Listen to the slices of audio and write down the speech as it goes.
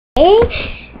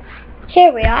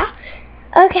Here we are.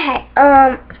 Okay,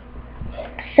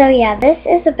 so yeah, this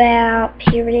is about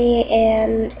puberty,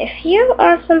 and if you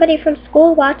are somebody from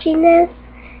school watching this,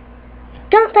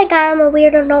 don't think I'm a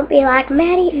weirdo. Don't be like,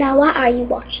 Maddie, now why are you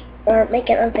watching or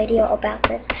making a video about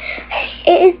this?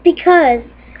 It is because,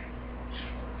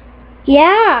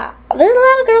 yeah, there's a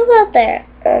lot of girls out there.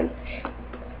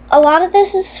 A lot of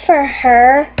this is for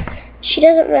her. She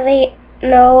doesn't really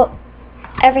know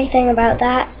everything about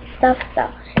that stuff, so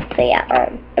yeah,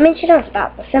 I mean, she knows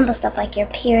about the simple stuff like your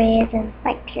periods and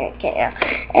like period care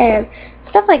and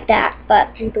stuff like that, but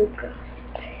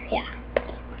yeah.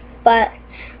 But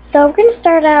so we're gonna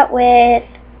start out with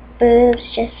boobs,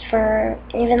 just for,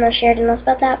 even though she already knows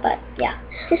about that, but yeah,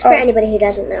 just for anybody who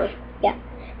doesn't know. Yeah.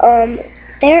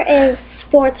 There is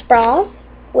sports bras,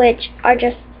 which are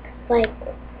just like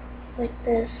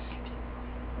this.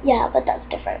 Yeah, but that's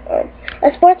different.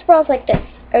 A sports bra is like this,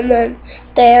 and then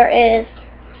there is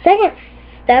second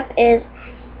step is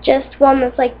just one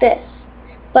that's like this,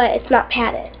 but it's not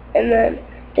padded. And then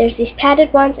there's these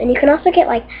padded ones, and you can also get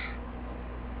like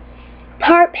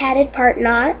part padded, part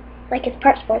not. Like it's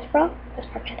part sports bra, that's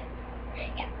part padded.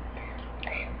 Yeah.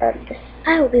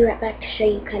 I will be right back to show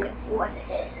you kind of what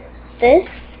it is. This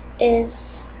is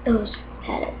those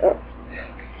padded.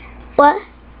 What?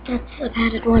 That's a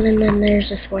padded one, and then there's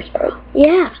a sports bra.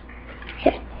 Yeah.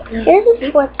 Here's a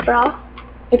sports bra.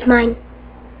 It's mine.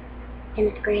 And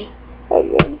it's gray.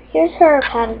 And then here's her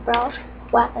padded bra.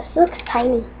 Wow, this looks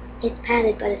tiny. It's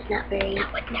padded, but it's not very...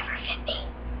 That would never fit me.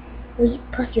 Well,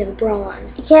 plus you have a bra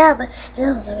on. Yeah, but it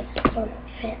won't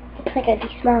fit. It's like it'd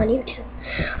be small on you too.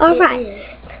 Alright.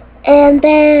 And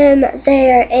then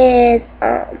there is,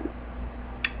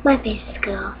 my face is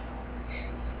cut off.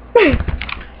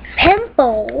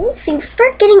 Pimples. You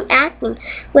start getting acne,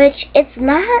 which it's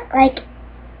not like,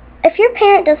 if your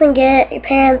parent doesn't get, your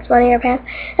parents, one of your parents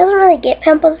doesn't really get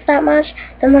pimples that much,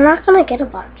 then they're not going to get a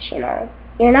bunch, you know.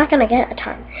 You're not going to get a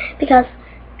ton. Because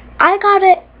I got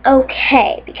it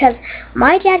okay, because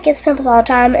my dad gets pimples all the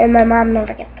time, and my mom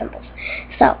never gets pimples.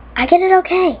 So, I get it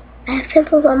okay. I have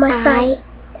pimples on my side.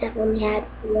 I've only had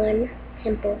one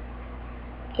pimple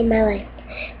in my life.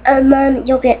 And then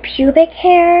you'll get pubic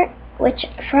hair, which,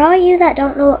 for all you that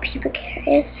don't know what pubic hair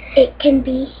is, it can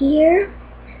be here.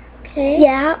 Okay.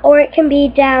 Yeah, or it can be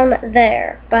down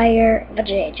there by your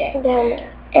vajayjay. Down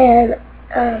there.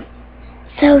 And,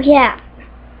 so yeah.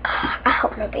 I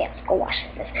hope nobody at school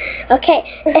watches this. Okay,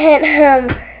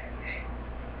 and,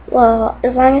 well,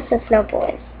 as long as it's no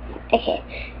boys. Okay,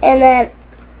 and then,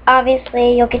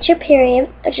 obviously, you'll get your period,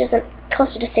 which is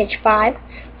closer to stage 5,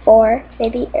 4,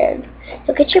 maybe, and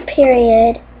you'll get your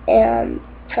period, and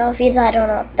for all of you that don't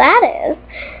know what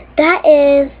that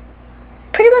is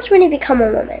pretty much when you become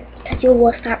a woman, because you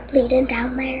will start bleeding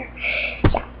down there.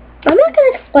 Yeah. I'm not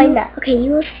going to explain that. Okay,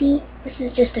 you will see, this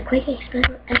is just a quick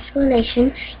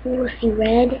explanation, you will see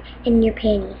red in your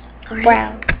panties. Right?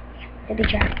 Brown. Maybe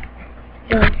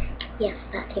brown. Yes,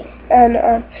 that too.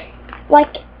 And,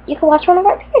 like, you can watch one of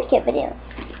our period kit videos.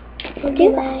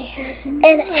 Do that.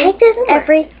 And take this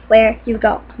everywhere you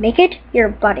go. Make it your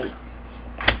buddy.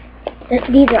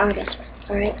 These are our best friends,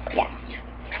 alright? Yeah.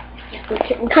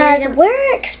 Because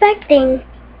we're expecting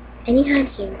anytime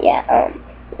soon. Yeah,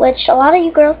 which a lot of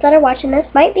you girls that are watching this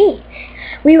might be.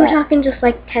 We were talking just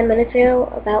like 10 minutes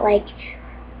ago about like,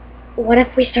 what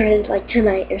if we started like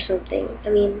tonight or something? I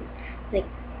mean, like,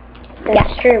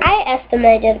 that's true. I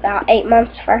estimated about 8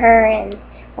 months for her, and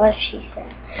what she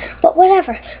said. But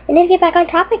whatever. We need to get back on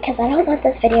topic because I don't want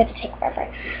this video to take forever.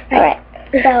 Alright,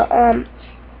 so,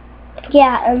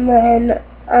 yeah, and then,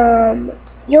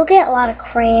 you'll get a lot of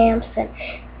cramps and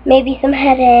maybe some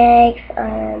headaches,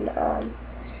 and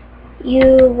you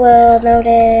will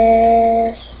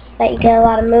notice that you get a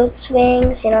lot of mood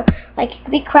swings, you know, like you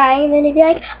could be crying and then you'd be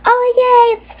like, oh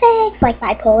yay, it's fake, like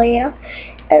bipolar, you know,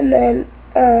 and then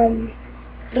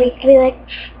you could be like,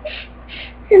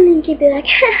 and then you could be like,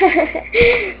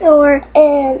 or,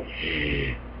 and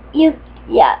you,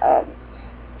 yeah,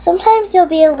 sometimes you'll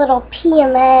be a little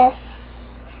PMS,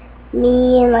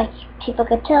 mean, like people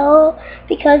could tell,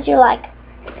 because you're like,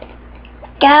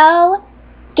 go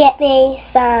get me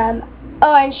some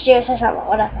orange juice or something,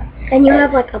 whatever. And you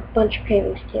have like a bunch of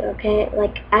cravings too, okay?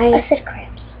 Like I said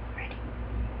cramps already.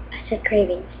 I said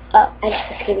cravings. Oh, I just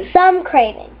said cravings. Some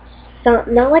cravings.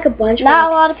 Not like a bunch.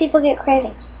 Not a lot of people get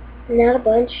cravings. Not a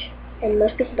bunch, and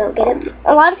most people don't get it.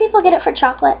 A lot of people get it for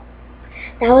chocolate.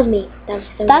 That was me. That's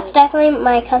definitely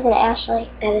my cousin Ashley.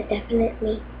 That is definitely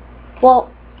me. Well,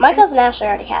 my cousin Ashley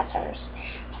already has hers.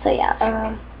 So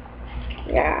yeah,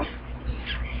 yeah.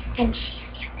 And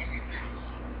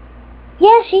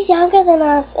Yeah, she's younger than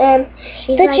us, and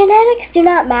She's the like, genetics do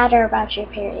not matter about your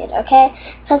period, okay?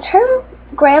 Because her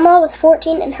grandma was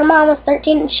 14 and her mom was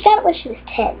 13, and she got it when she was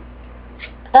 10.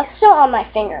 That's still on my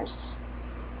fingers.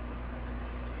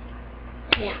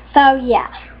 yeah. So, yeah.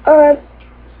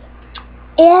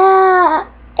 Yeah,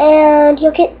 and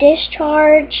you'll get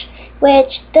discharge,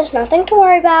 which there's nothing to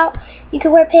worry about. You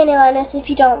can wear panty liners if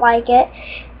you don't like it.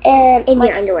 And In like,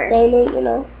 your underwear. staining, you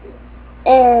know.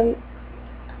 And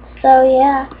so,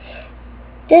 yeah.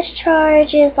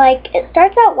 Discharge is like, it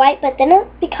starts out white, but then it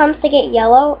becomes to get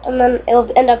yellow, and then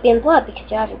it'll end up being blood because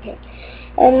you have your period.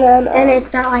 And then, and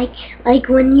it's not like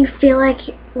when you feel like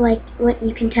what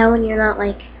you can tell when you're not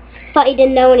like. thought you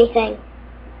didn't know anything.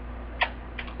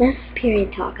 That's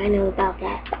period talk. I know about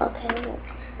that. Okay.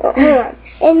 Well, hold on.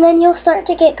 And then you'll start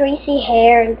to get greasy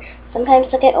hair, and sometimes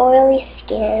you'll get oily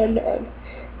skin, and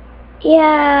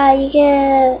yeah, you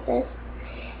get this.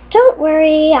 Don't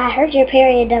worry, I heard your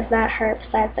period does not hurt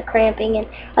besides the cramping, and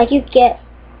like you get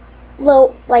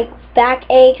little like back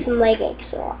aches and leg aches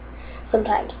a lot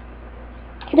sometimes.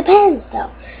 It depends though.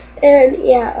 And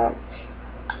yeah,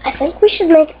 I think we should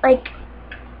make like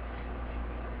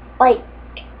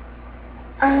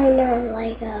I don't know,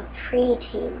 like a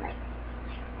preteen, like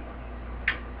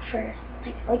for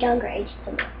like a younger age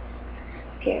than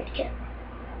period kids.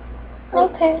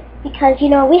 Like, Okay. because you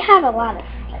know we have a lot of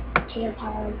like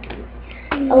tampons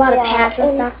and a lot of pads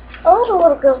and stuff. A lot of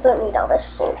little girls don't need all this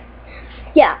food.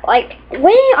 Yeah, like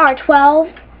we are 12,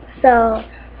 so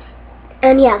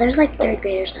And yeah, there's like third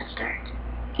graders that start.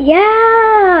 yeah.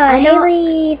 I know-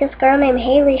 Haley, this girl named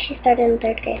Haley, she started in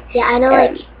 3rd grade. Yeah, I know.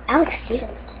 Like Alex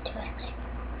Stevens did too, I think.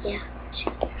 yeah.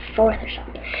 She's 4th or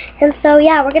something. And so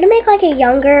yeah, we're gonna make like a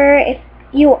younger. If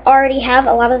you already have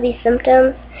a lot of these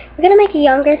symptoms, we're gonna make a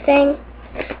younger thing.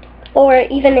 Or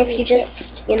even if you just,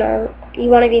 you know, you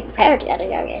want to be prepared at a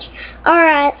young age.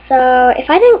 Alright, so if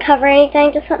I didn't cover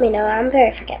anything, just let me know. I'm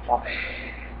very forgetful.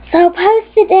 So post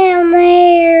it down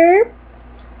there.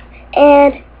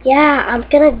 And yeah, I'm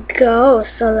gonna go.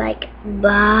 So like,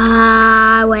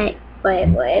 bye. Wait.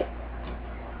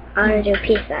 I'm gonna do a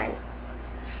peace sign.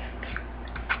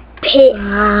 Peace.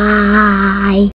 Bye.